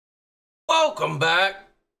Welcome back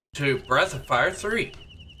to Breath of Fire 3,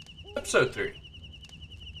 Episode 3.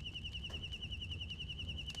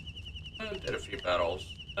 I did a few battles.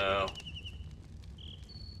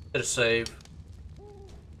 Did a save.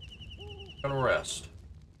 Gonna rest.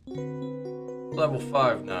 Level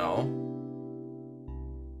 5 now.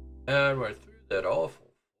 And we're through that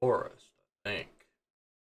awful forest, I think.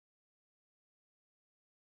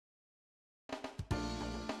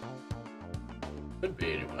 Could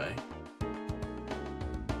be anyway.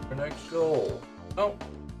 Our next goal. Oh,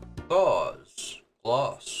 glaus.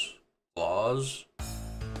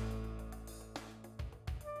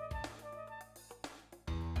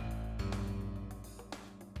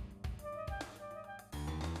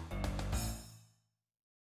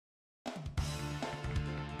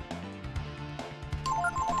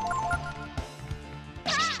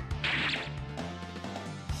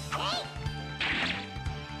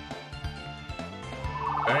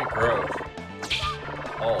 Giant growth.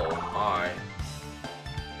 Oh my.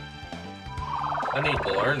 I need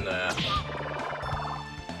to learn that.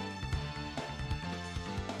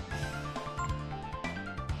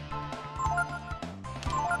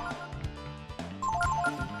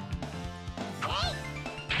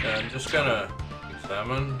 Yeah, I'm just gonna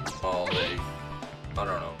examine all the, I don't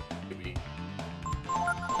know,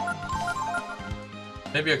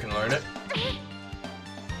 maybe I can learn it.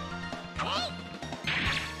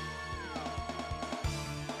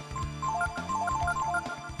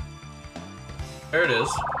 There it is.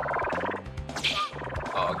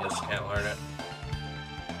 Oh, I guess I can't learn it.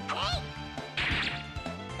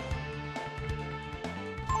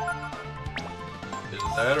 Is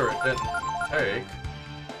it that or it didn't take?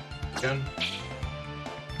 Again.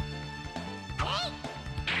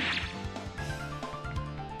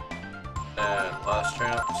 And last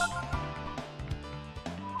chance.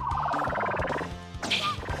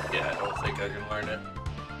 Yeah, I don't think I can learn it.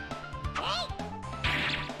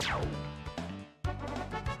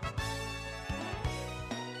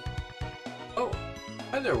 Oh,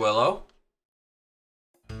 hi there, Willow.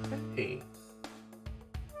 Hey.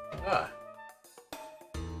 Ah.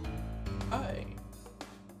 Hi.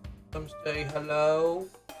 Come say hello.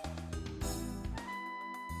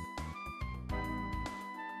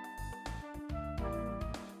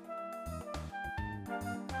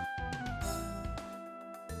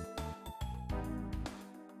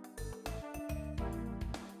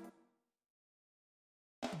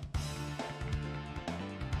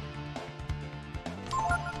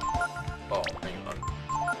 Oh, hang on.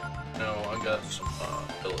 No, I got some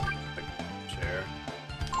ability pictures here.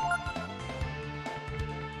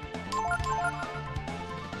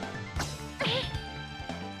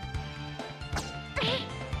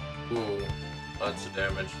 Ooh, lots of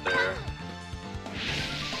damage there.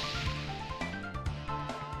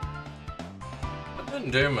 That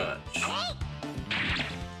didn't do much.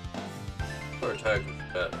 Our attack was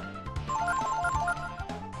better.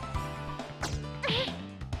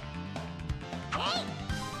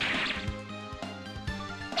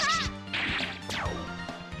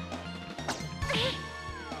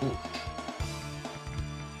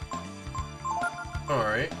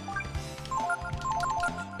 Alright.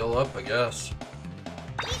 Still up, I guess.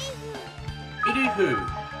 Edie-hoo.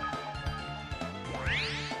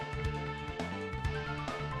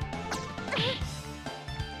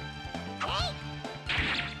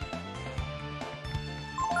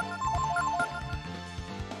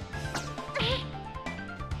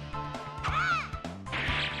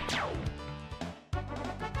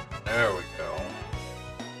 There we go.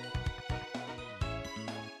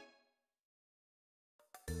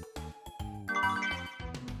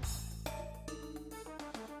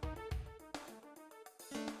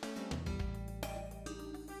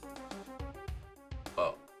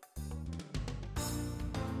 Oh.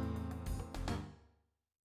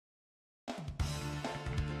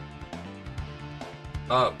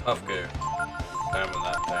 Oh, puff gear. Examine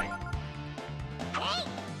that thing.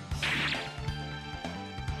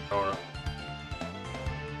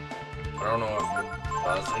 I don't know if it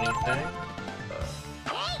does anything.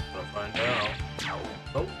 I'm gonna find out.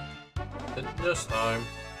 Nope. Didn't this time.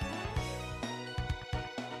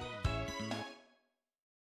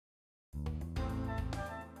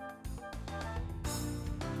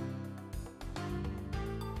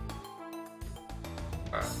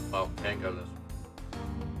 Alright, well, can't go this way.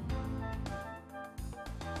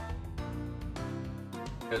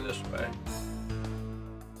 Go this way.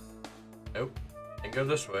 Nope, can't go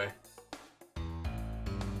this way.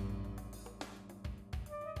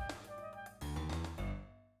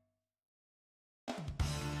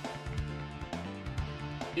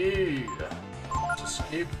 Yeah. Just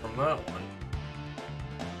keep from that one.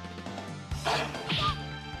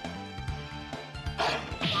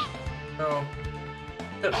 No.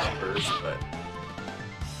 Good numbers, but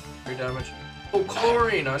 3 damage. Oh,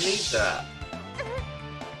 chlorine! I need that.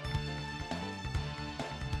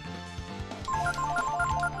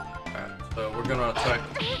 Alright, so we're gonna attack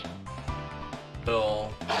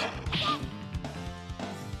Bill.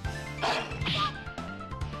 I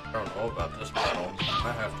don't know about this battle.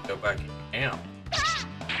 I have to go back in camp.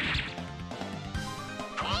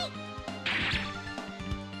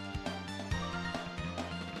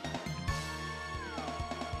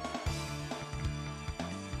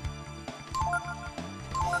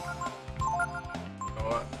 You know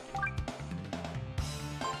what?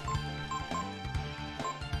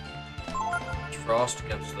 It's Frost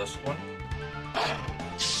against this one.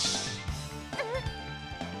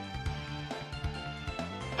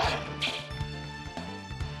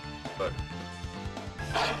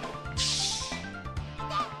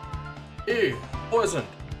 Ew, poisoned.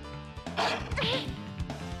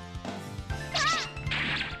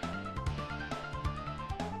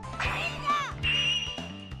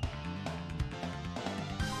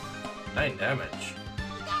 Nine damage.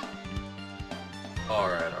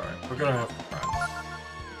 Alright. We're gonna have to run.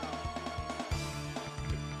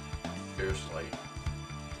 Seriously.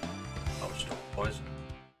 I'm still poisoned.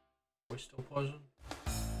 Are we still poisoned?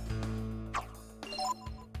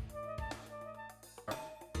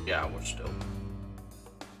 Yeah, we're still.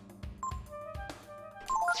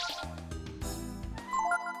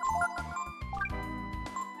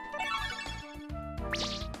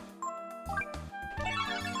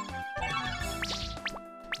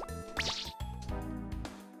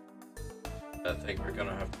 I think we're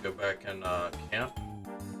gonna have to go back and camp.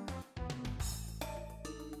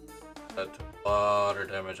 That took a lot of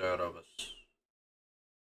damage out of us.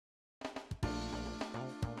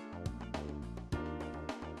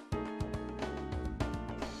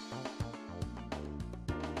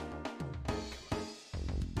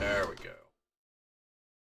 There we go.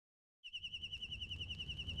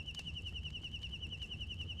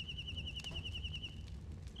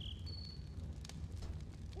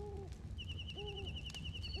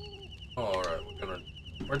 Alright,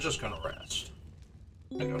 we're just gonna rest.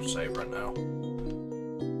 I'm gonna save right now.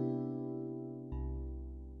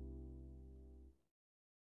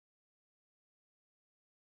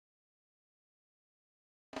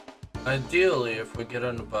 Ideally, if we get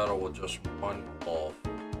into battle with just one wolf,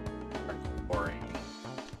 boring,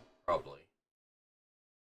 probably.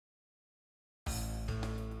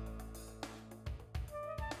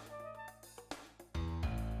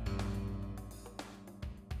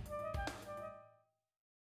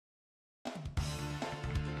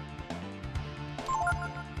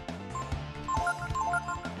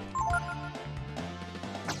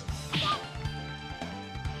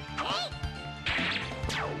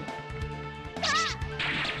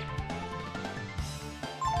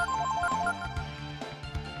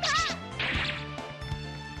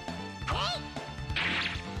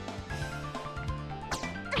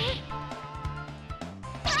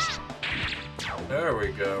 There we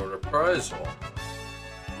go, reprisal.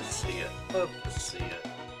 See it, love to see it.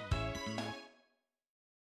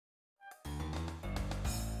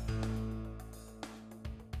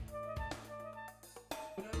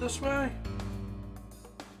 Go this way?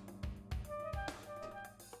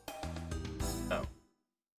 No.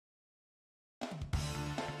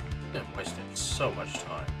 I'm wasting so much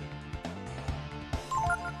time.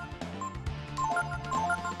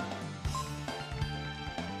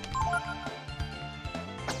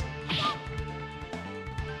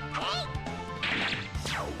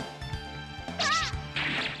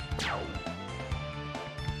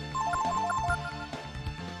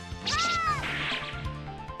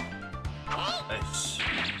 Nice.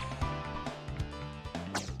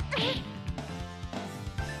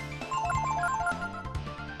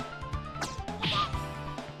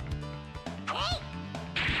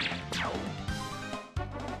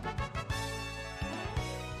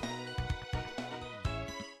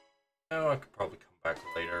 Oh, I could probably come back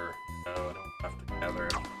later. No, I don't have to gather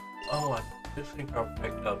it. Oh, I do think I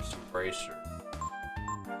picked up some bracers.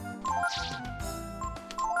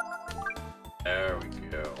 There we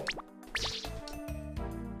go.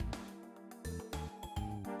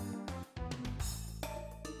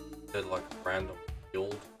 Did like a random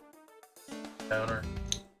field counter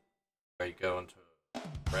where you go into a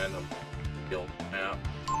random field map,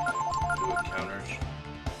 do encounters.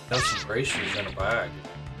 Got some bracers in a bag.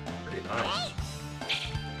 Pretty nice.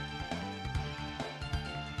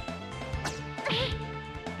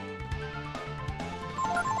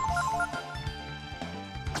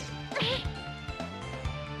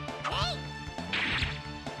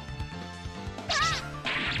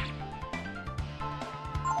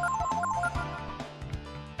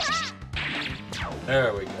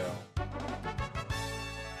 There we go.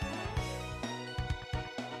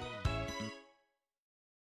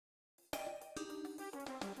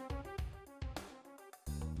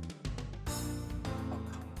 Oh,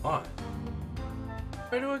 come on.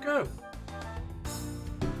 Where do I go?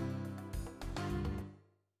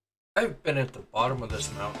 I've been at the bottom of this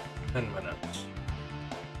mountain for 10 minutes.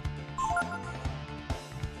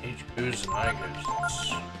 Each goose and I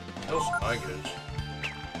goose. Still some I goose.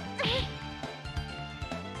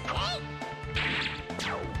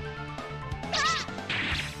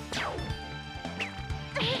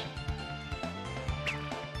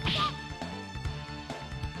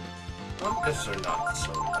 I guess they're not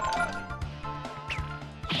so bad.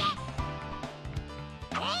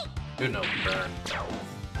 Do no burn.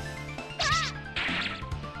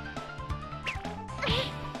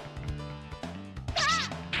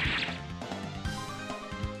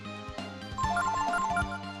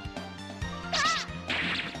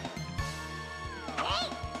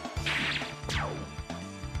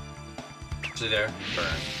 See there? Burn.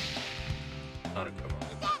 Not a good one.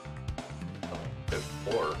 Good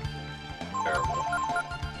 4. Terrible.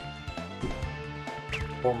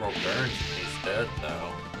 4 more burns and he's dead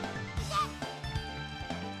though.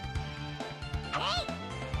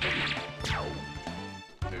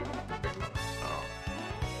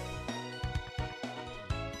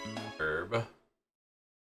 Herb.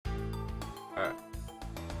 Alright.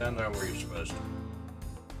 Down there where you're supposed to.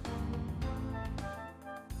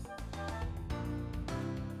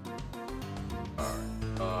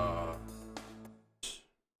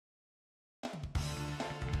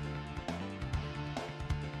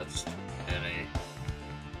 That's too many.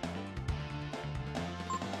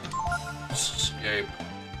 Let's escape.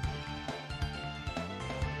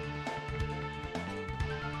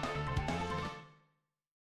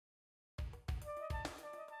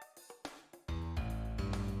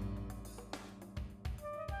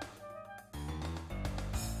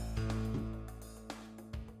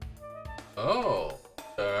 Oh,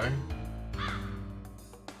 okay.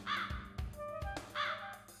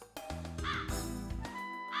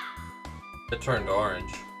 It turned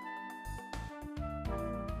orange.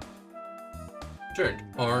 Turned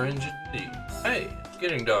orange indeed. Hey, it's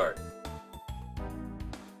getting dark.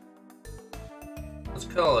 Let's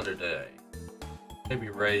call it a day. Maybe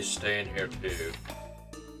Ray's staying here too.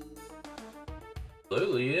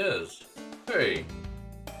 Absolutely is. Hey.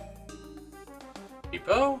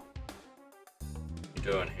 Depot? What you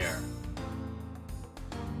doing here?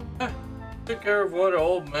 Huh. Took care of what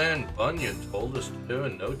old man Bunyan told us to do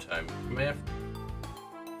in no time. Come after.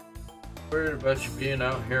 Worried about you being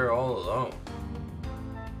out here all alone.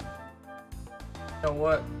 You know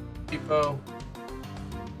what, Depot?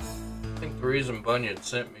 I think the reason Bunyan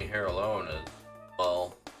sent me here alone is,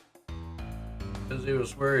 well, because he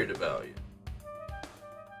was worried about you.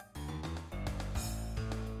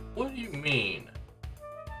 What do you mean,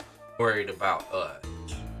 worried about us?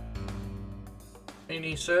 I mean,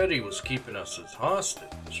 he said he was keeping us as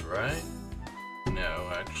hostages, right?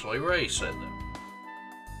 No, actually, Ray said that.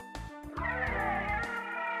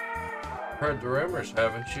 Heard the rumors,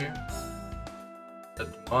 haven't you?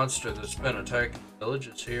 That the monster that's been attacking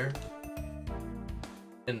villages here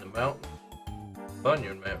in the mountains,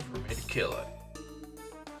 Bunyan meant for me to kill it.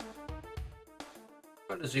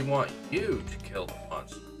 Why does he want you to kill the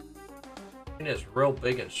monster? I mean, it's real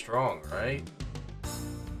big and strong, right?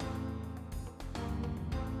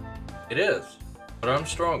 It is, but I'm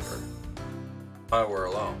stronger if I were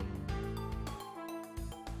alone.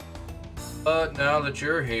 But now that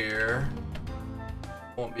you're here,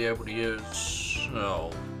 I won't be able to use,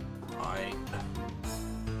 mind.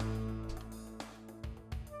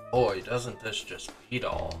 Boy, doesn't this just beat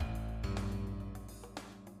all.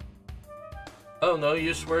 Oh, no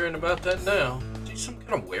use worrying about that now. Is he some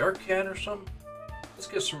kind of werecat or something? Let's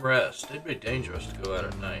get some rest. It'd be dangerous to go out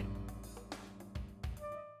at night.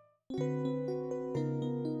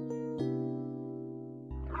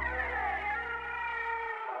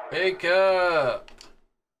 Wake up!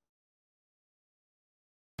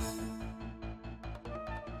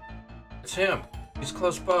 It's him. He's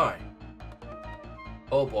close by.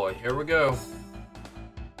 Oh boy, here we go.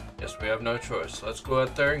 Guess we have no choice. Let's go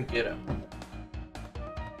out there and get him.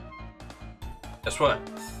 Guess what?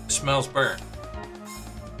 It smells burnt.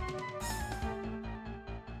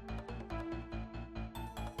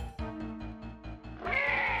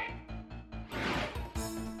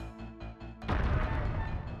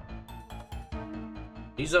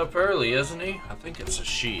 He's up early, isn't he? I think it's a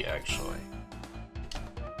she, actually.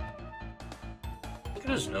 Look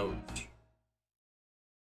at his nose.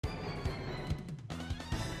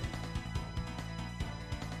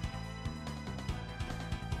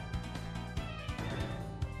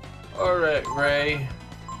 Alright, Ray.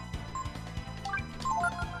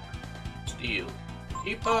 Steel.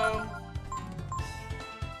 Depot.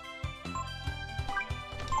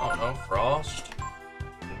 I don't know, Frost.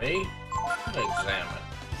 And me? I'm gonna examine.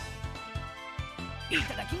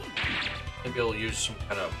 Maybe I'll use some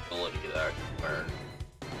kind of ability that I can learn.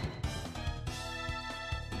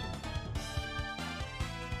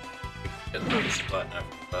 Get this button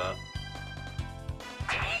after that.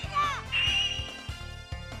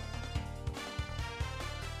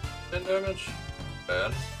 10 damage?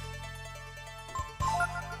 Bad.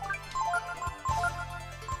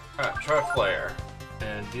 Alright, try Flare.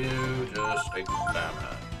 And you just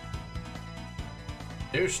examine.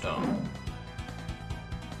 New stone.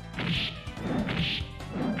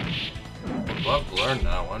 Would love to learn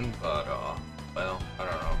that one, but well, I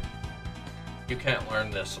don't know. You can't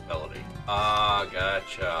learn this ability. Ah,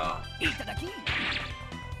 gotcha.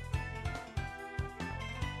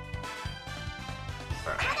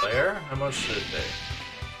 Alright, Flare, how much did it take?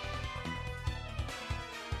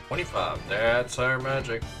 25, that's our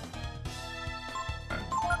magic.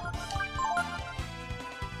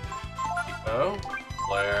 Depot,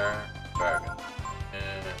 Flare, Dragon,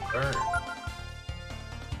 and Burn.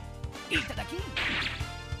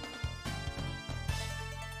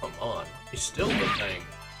 Come on, he's still the thing.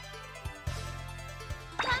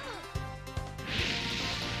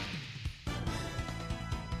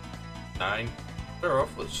 Nine. They're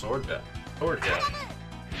off with sword death. Sword death.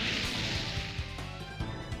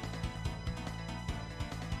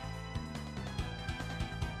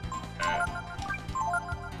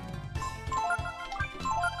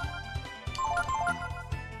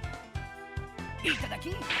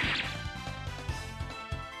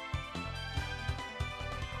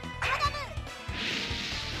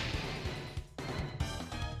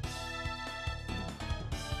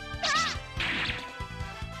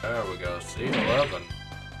 There we go, see, 11.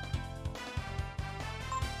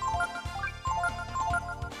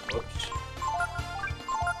 Whoops.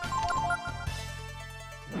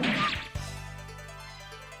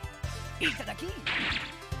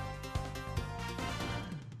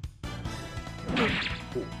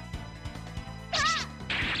 Ooh.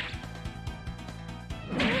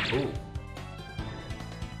 Ooh.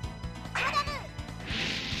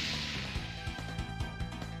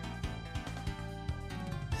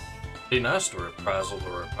 Be nice to reprisal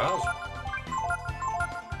the reprisal.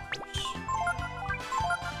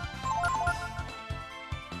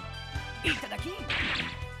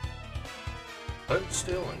 But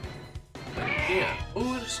stealing. Again.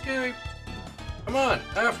 Ooh, it escaped. Come on,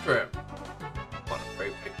 after him. Want a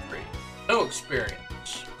great victory. No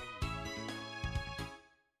experience.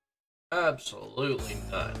 Absolutely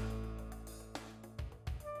none.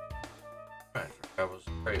 Right, I was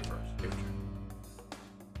afraid for his future.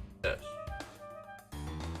 Yes.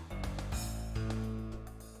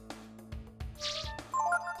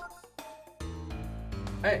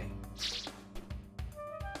 Hey.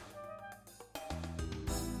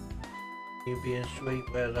 You being sweet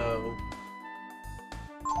widow.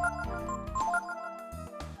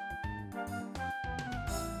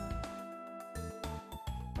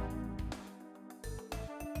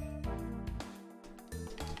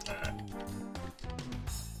 Alright.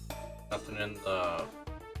 Nothing in the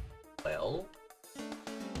well.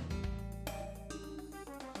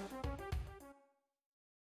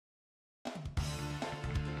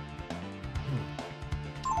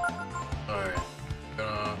 Alright,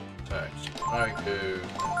 gonna text. Haiku.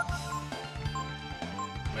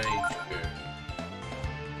 Mage Goo.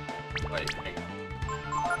 Lightning.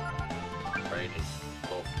 Raining.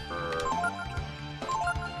 Sulfur.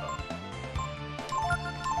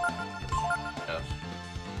 Yes.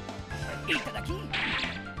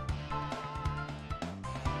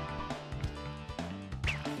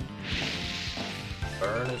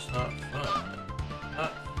 Burn is not fun.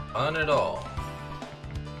 Not fun at all.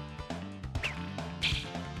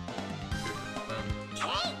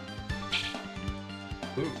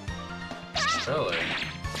 Ooh. Really?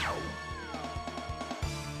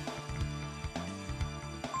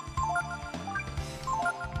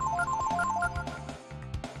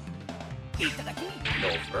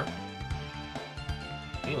 Sulfur.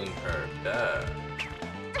 Healing herb. Yeah.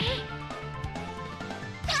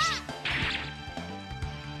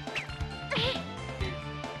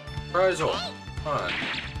 Prize all. Come on.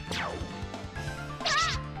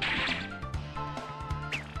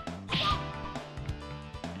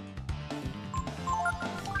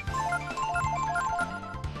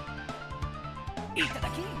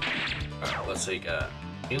 Alright, let's see, got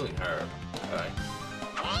healing herb. Okay.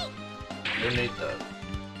 We need those.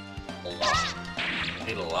 A lot.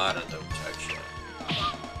 need a lot of those actually.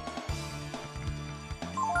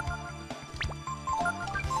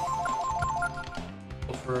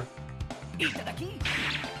 Over. We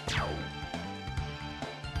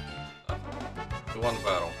won the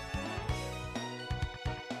battle.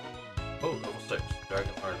 Oh, level 6.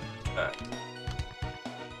 Dragon learned attack.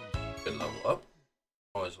 Good level up.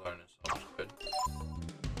 Always learning something good.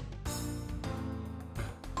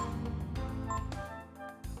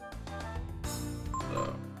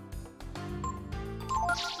 So.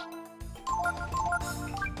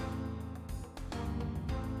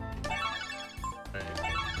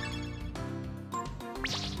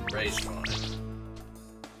 Ray's fine.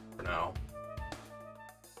 For now.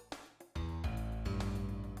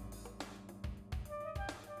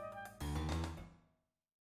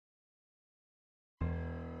 I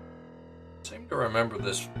seem to remember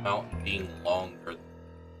this mountain being longer than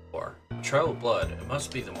before. A trail of blood. It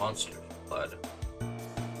must be the monster's blood.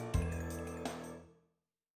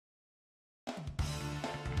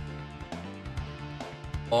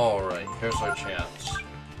 Alright, here's our chance.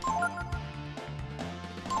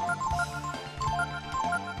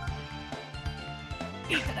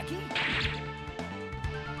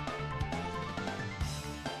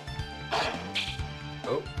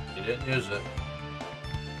 Oh, he didn't use it.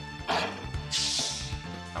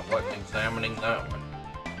 I wasn't examining that one.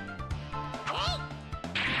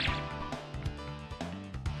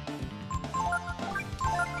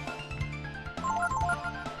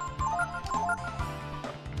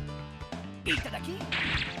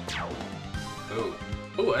 Ooh.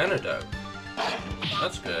 Ooh, antidote.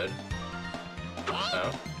 That's good.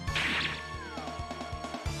 No.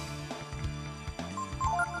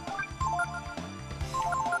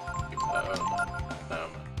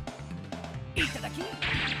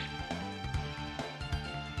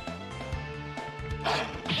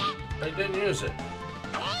 I didn't use it.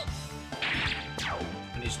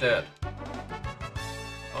 And he's dead.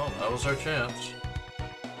 Oh, that was our chance.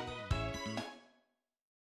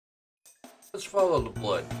 Let's follow the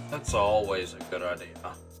blood. That's always a good idea.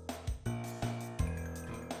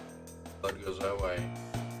 Blood goes that way.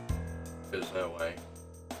 Goes that way.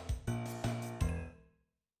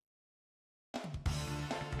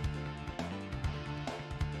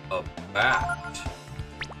 A bat.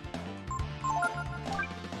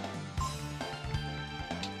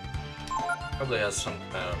 Probably has some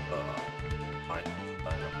kind of mind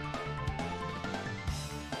item.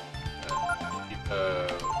 Keep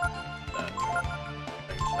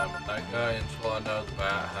examine that guy until I know the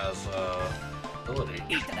bat has ability.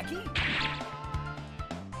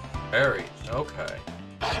 Berries, okay.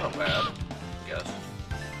 Not bad, I guess.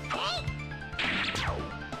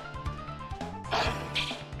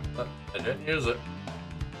 But I didn't use it.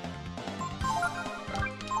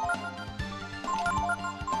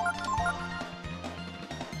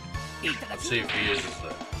 Let's see if he uses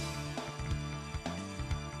it.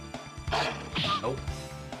 Nope.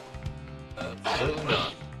 Absolutely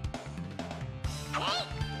not.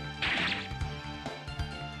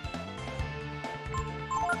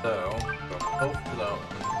 So, go for that one.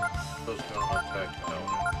 Supposed to attack that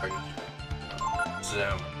one.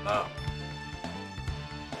 Examine that one.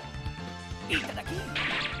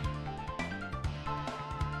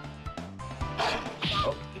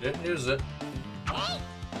 Oh, he didn't use it.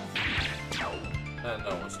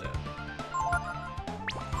 No one's dead.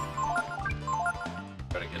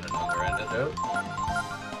 Try to get another antidote.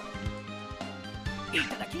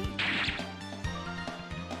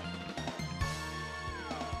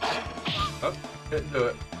 Oh, didn't do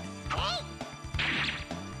it.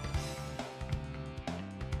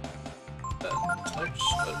 That next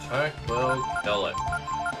attack will kill it.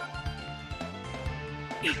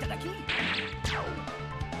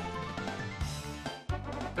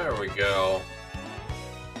 There we go.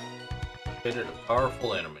 Defeated a powerful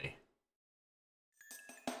enemy.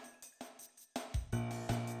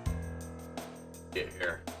 Get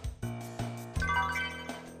here.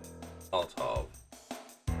 Molotov.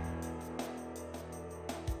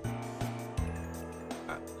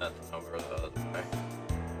 Nothing over the other way.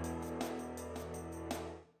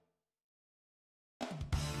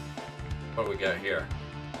 What do we got here?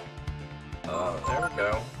 There we go.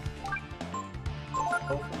 Let's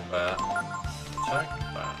go for that. Attack the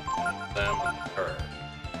bat. Examine the curve.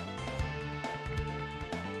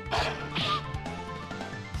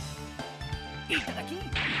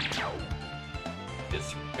 Get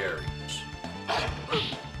some berries.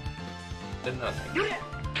 Did nothing.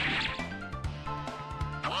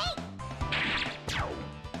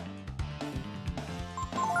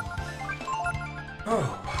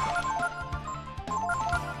 Oh.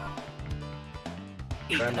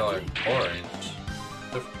 Trying to like chlorine's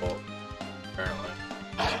difficult, apparently.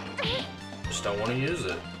 Just don't want to use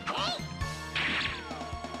it.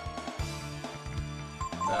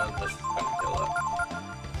 And this is gonna kill it.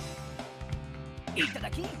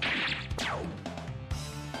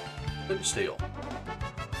 Good steal.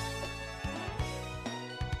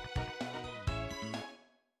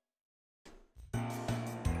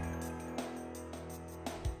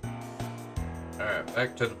 Alright,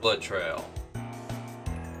 back to the blood trail.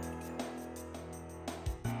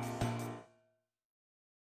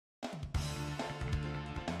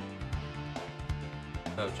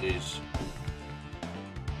 Oh jeez.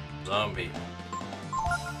 Zombie.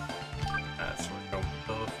 Alright, so we're going to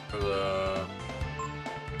go for the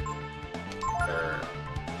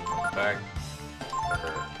back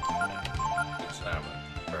examine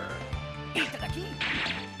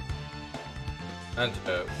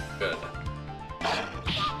antidote. Good.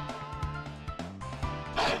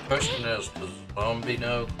 The question is, does zombie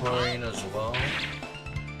know chlorine as well?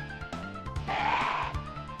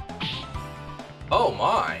 Oh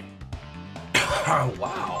my!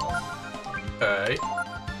 Wow. Okay.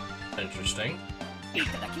 Interesting.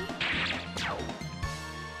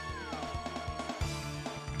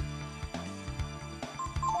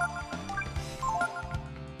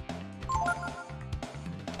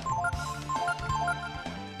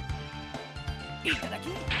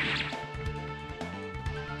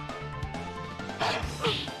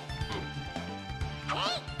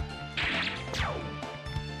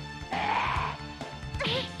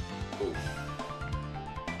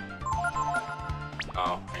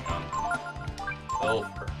 Oh, hang on.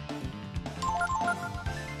 Sulfur.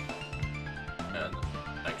 And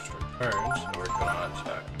extra turns, so we're gonna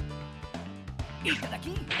attack.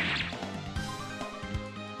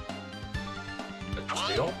 Good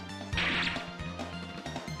steal.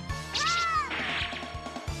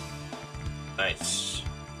 Nice.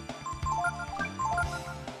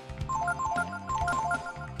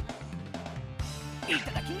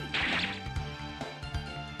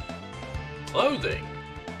 Clothing.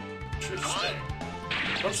 Interesting.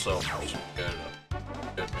 That's so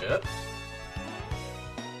good bit.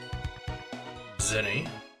 Zenny.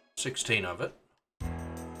 16 of it.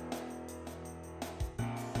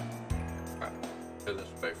 Alright, go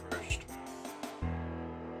this way first.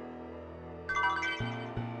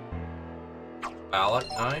 Mallet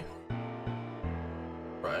knife.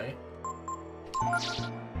 Right.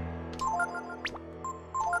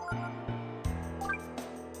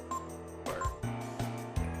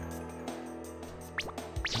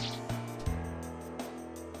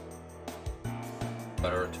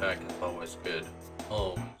 Better attack is always good.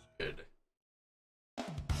 Always good.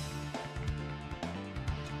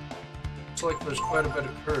 It's like there's quite a bit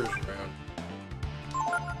of curves around.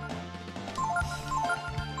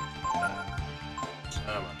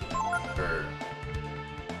 Salmon. Curve.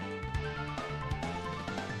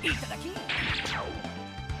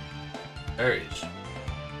 Berries.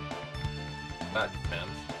 That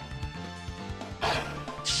depends.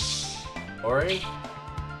 Ori?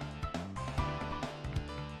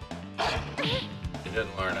 You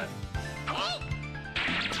didn't learn it.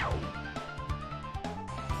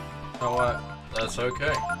 You know what? That's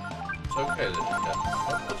okay. It's okay that you didn't.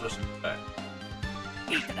 We'll just attack.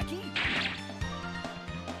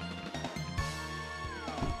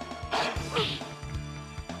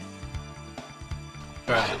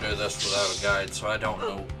 Trying to do this without a guide, so I don't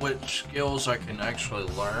know which skills I can actually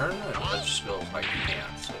learn and which skills I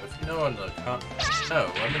can't. So if you know in the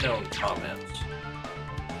let me know in the comments.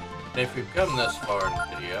 And if you've come this far in the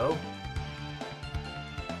video,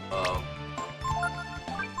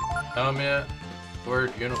 comment the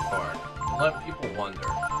word unicorn and let people wonder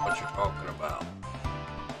what you're talking about.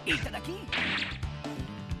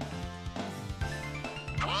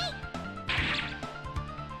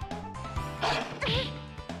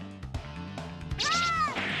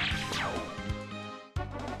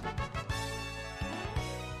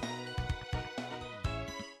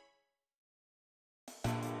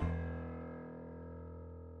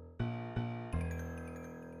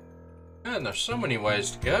 And there's so many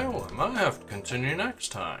ways to go, I might have to continue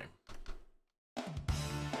next time.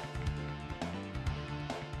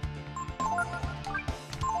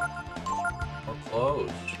 More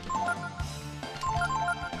clothes.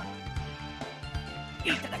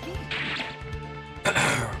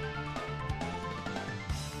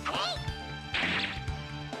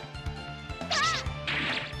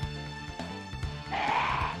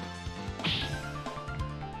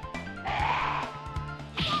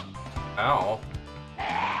 Ow.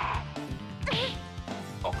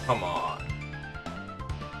 Oh, come on.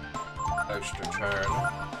 extra turn,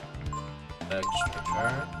 extra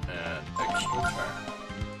turn, and extra turn.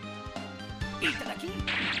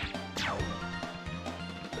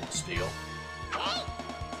 Good steal.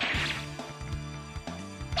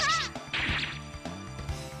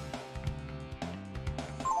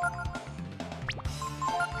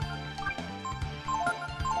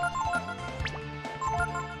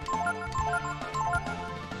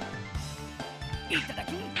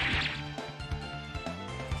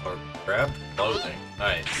 Or grabbed clothing.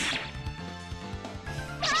 Nice.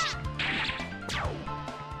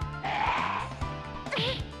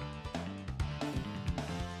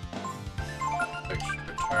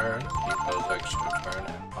 Extra turn, Nico's extra turn,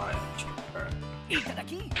 and my extra turn.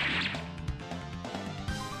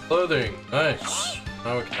 Clothing, nice.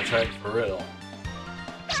 Now we can attack for real.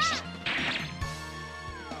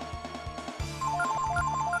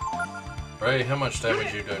 Ray, how much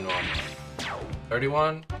damage you do normally?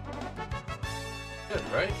 31? Good,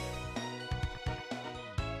 right?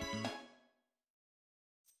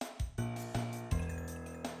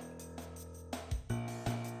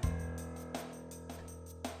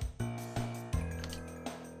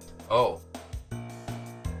 Oh.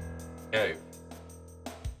 Okay.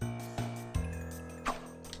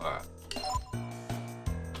 Alright.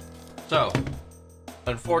 So,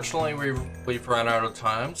 unfortunately, we've run out of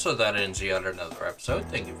time, so that ends yet another episode.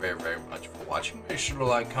 Thank you very, very much for watching. Make sure to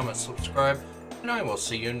like, comment, subscribe, and I will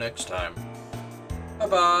see you next time.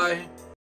 Bye-bye.